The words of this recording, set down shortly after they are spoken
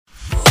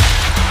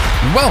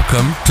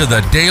Welcome to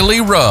the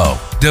Daily Row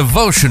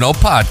Devotional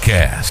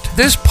Podcast.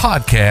 This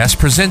podcast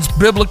presents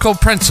biblical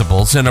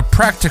principles in a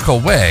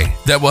practical way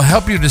that will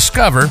help you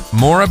discover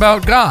more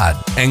about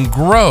God and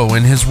grow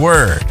in His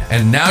Word.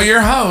 And now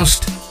your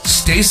host,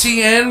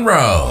 Stacey Ann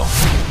Rowe.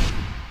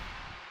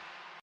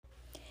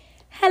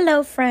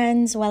 Hello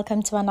friends,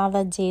 welcome to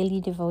another daily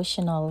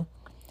devotional.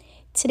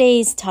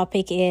 Today's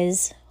topic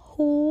is,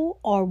 who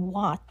or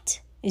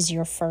what is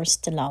your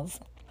first love?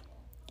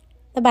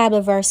 The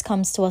Bible verse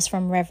comes to us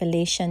from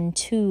Revelation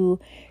 2,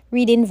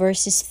 reading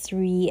verses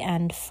 3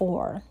 and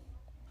 4.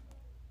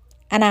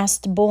 And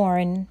hast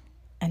borne,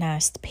 and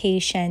hast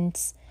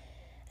patience,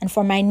 and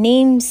for my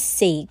name's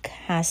sake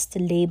hast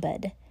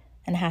labored,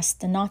 and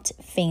hast not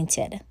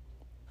fainted.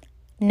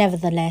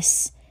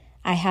 Nevertheless,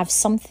 I have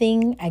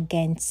something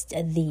against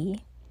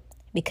thee,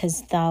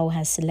 because thou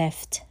hast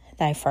left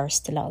thy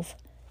first love.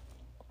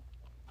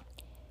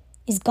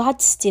 Is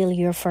God still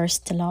your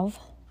first love?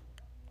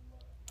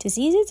 It is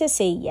easy to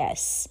say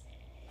yes,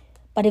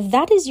 but if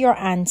that is your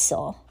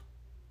answer,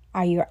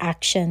 are your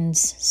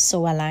actions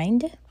so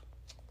aligned?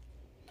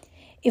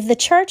 If the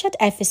church at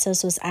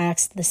Ephesus was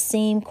asked the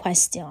same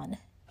question,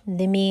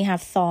 they may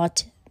have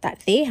thought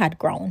that they had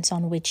grounds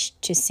on which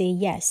to say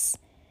yes.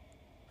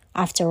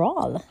 After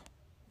all,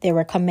 they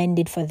were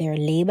commended for their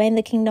labor in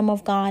the kingdom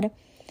of God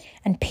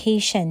and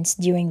patience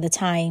during the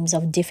times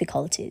of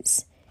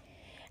difficulties.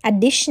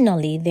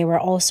 Additionally, they were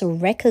also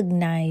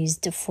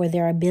recognized for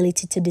their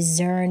ability to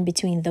discern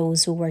between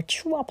those who were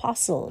true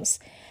apostles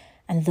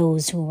and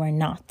those who were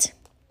not.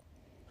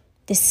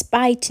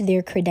 Despite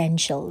their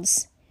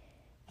credentials,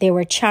 they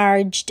were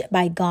charged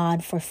by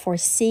God for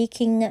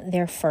forsaking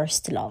their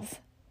first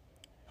love.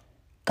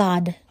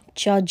 God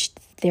judged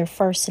their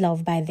first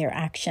love by their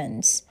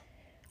actions,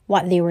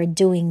 what they were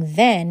doing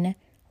then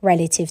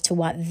relative to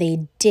what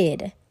they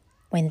did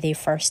when they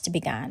first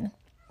began.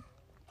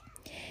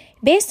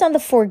 Based on the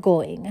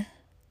foregoing,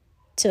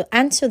 to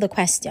answer the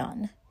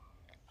question,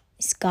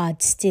 is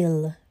God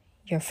still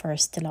your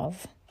first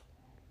love?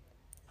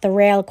 The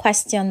real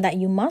question that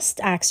you must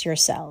ask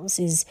yourselves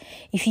is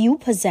if you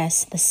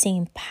possess the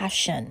same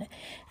passion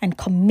and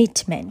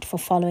commitment for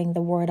following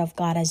the Word of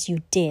God as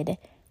you did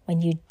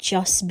when you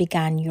just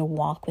began your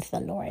walk with the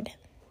Lord.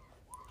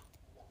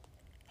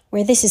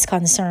 Where this is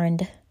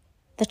concerned,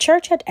 the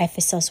church at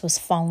Ephesus was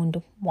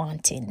found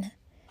wanting.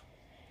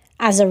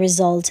 As a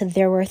result,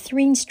 there were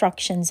 3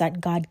 instructions that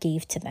God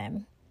gave to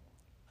them.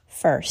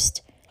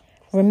 First,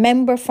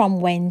 remember from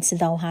whence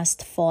thou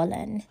hast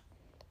fallen.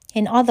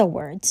 In other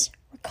words,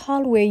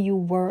 recall where you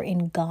were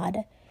in God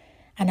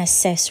and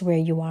assess where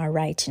you are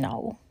right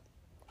now.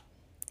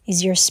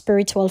 Is your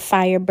spiritual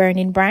fire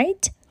burning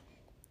bright?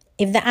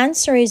 If the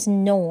answer is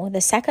no, the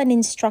second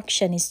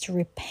instruction is to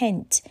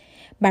repent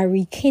by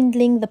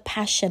rekindling the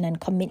passion and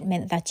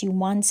commitment that you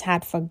once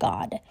had for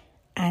God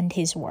and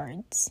His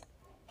words.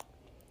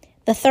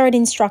 The third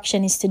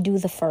instruction is to do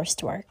the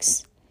first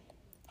works.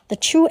 The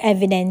true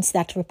evidence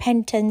that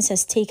repentance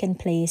has taken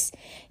place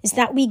is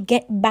that we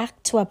get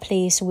back to a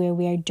place where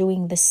we are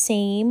doing the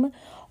same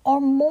or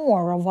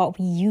more of what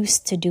we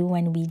used to do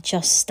when we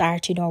just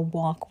started our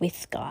walk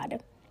with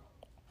God.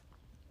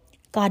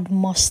 God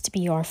must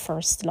be our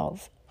first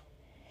love.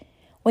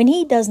 When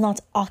He does not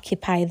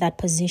occupy that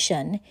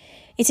position,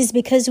 it is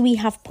because we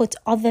have put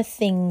other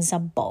things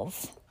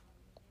above.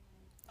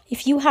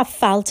 If you have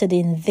faltered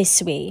in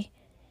this way,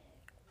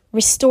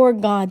 restore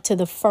God to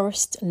the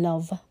first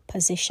love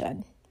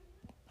position.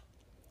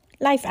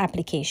 Life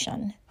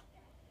application.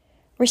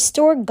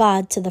 Restore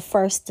God to the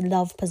first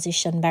love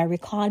position by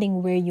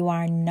recalling where you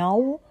are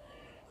now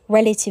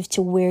relative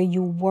to where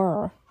you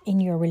were in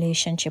your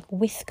relationship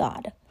with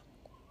God.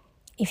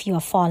 If you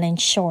have fallen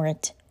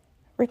short,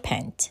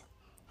 repent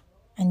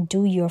and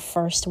do your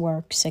first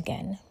works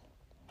again.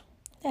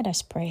 Let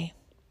us pray.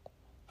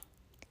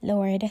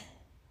 Lord,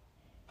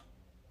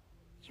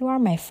 you are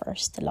my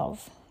first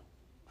love,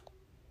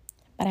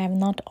 but I have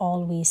not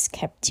always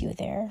kept you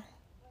there.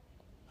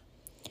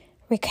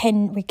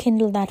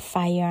 Rekindle that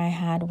fire I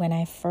had when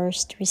I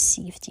first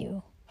received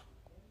you.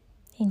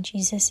 In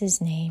Jesus'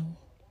 name,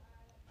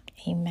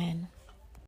 amen.